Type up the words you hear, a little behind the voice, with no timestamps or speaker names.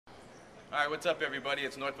All right, what's up, everybody?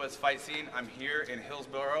 It's Northwest Fight Scene. I'm here in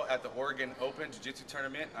Hillsborough at the Oregon Open Jiu-Jitsu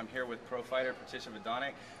tournament. I'm here with pro fighter Patricia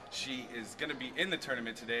Vidonic. She is going to be in the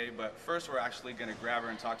tournament today, but first we're actually going to grab her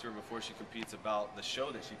and talk to her before she competes about the show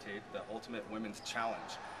that she taped, the Ultimate Women's Challenge.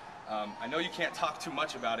 I know you can't talk too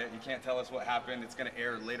much about it. You can't tell us what happened. It's going to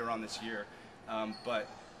air later on this year. But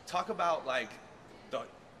talk about like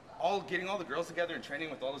getting all the girls together and training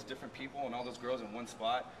with all those different people and all those girls in one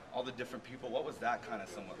spot, all the different people. What was that kind of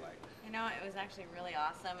somewhat like? You know, it was actually really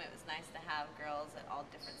awesome. It was nice to have girls at all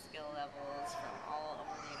different skill levels from all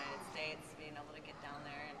over the United States, being able to get down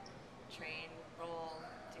there and train, roll,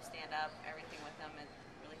 do stand up, everything with them. It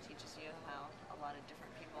really teaches you how a lot of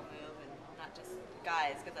different people move, and not just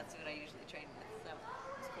guys, because that's what I usually train with. So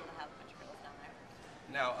it's cool to have a bunch of girls down there.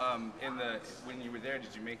 Now, when you were there,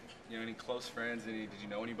 did you make any close friends? Did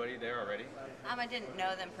you know anybody there already? I didn't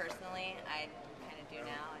know them personally. I kind of do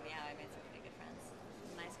now, and yeah, I made some pretty good friends.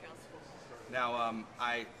 Nice girls. Now,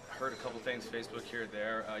 I heard a couple things Facebook here or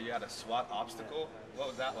there. You had a SWAT obstacle. What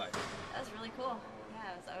was that like? That was really cool.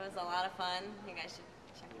 Yeah, it was a lot of fun. You guys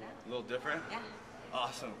should check it out. A little different? Yeah.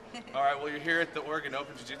 Awesome. All right, well, you're here at the Oregon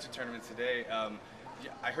Open Jiu-Jitsu tournament today.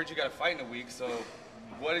 I heard you got a fight in a week, so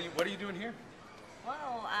what are you doing here?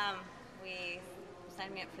 Well, we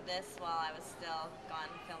signed me up for this while I was still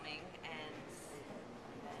gone filming, and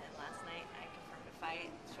last night I confirmed a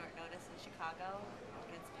fight, short notice in Chicago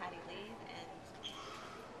against Patty Lee, and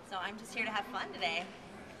so I'm just here to have fun today.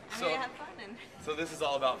 I'm here to have fun. So this is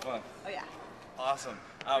all about fun? Oh yeah. Awesome.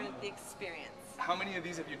 For the experience. How many of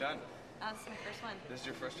these have you done? This is my first one. This is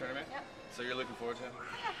your first tournament? Yep. So you're looking forward to it?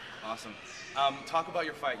 Yeah. Awesome. Talk about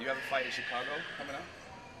your fight. You have a fight in Chicago coming up?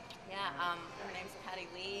 Yeah, her name's Patty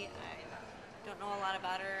Lee. I don't know a lot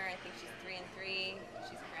about her. I think she's 3-3.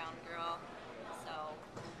 She's a ground girl. So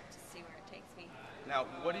just see where it takes me. Now,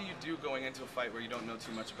 what do you do going into a fight where you don't know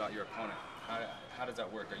too much about your opponent? How does that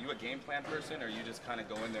work? Are you a game plan person, or you just kind of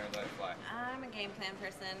go in there and let it fly? I'm a game plan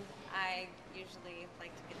person. I usually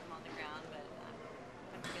like to get them on the ground, but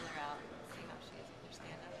I'm feel her out, see how she is with her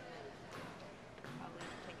stand-up, and then probably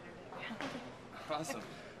taking her to the ground. Awesome.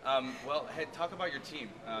 Well, hey, talk about your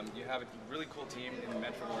team. You have a really cool team in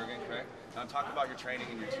Medford, Oregon, correct? Talk about your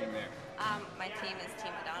training and your team there. My team is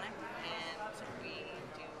Team Vidonic, and we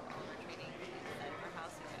do all of our training inside of our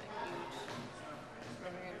house. We've got a huge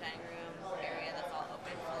living room, dining room area that's all open,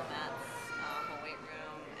 full of mats, whole weight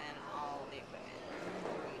room, and all the equipment.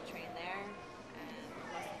 We train there, and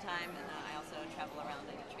most of the time, and I also travel around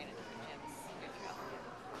and train at different gyms here throughout the year.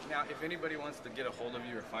 Now, if anybody wants to get a hold of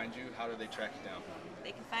you or find you, how do they track you down?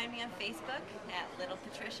 They can find me on Facebook at Little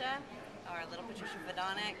Patricia or Little Patricia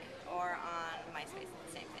Vidonic, or on MySpace, the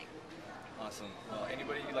same thing. Awesome. Well,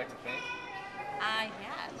 anybody you'd like to thank?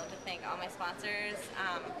 Yeah, I'd love to thank all my sponsors.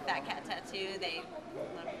 Fat Cat Tattoo, they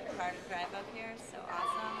love the car to drive up here, so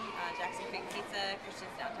awesome. Jackson Creek Pizza,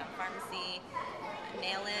 Christian's Downtown Pharmacy,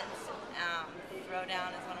 Nail It, Throwdown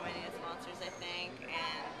is one of my newest sponsors, I think,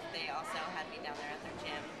 and they also had me down there at their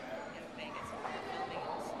gym in Vegas for filming.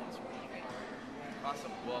 It was really great.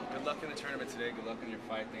 Awesome. Well, good luck in the tournament today. Good luck in your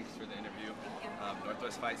fight. Thanks for the interview. Thank you.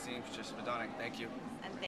 Northwest Fight Scene, Patricia Vidonic. Thank you. And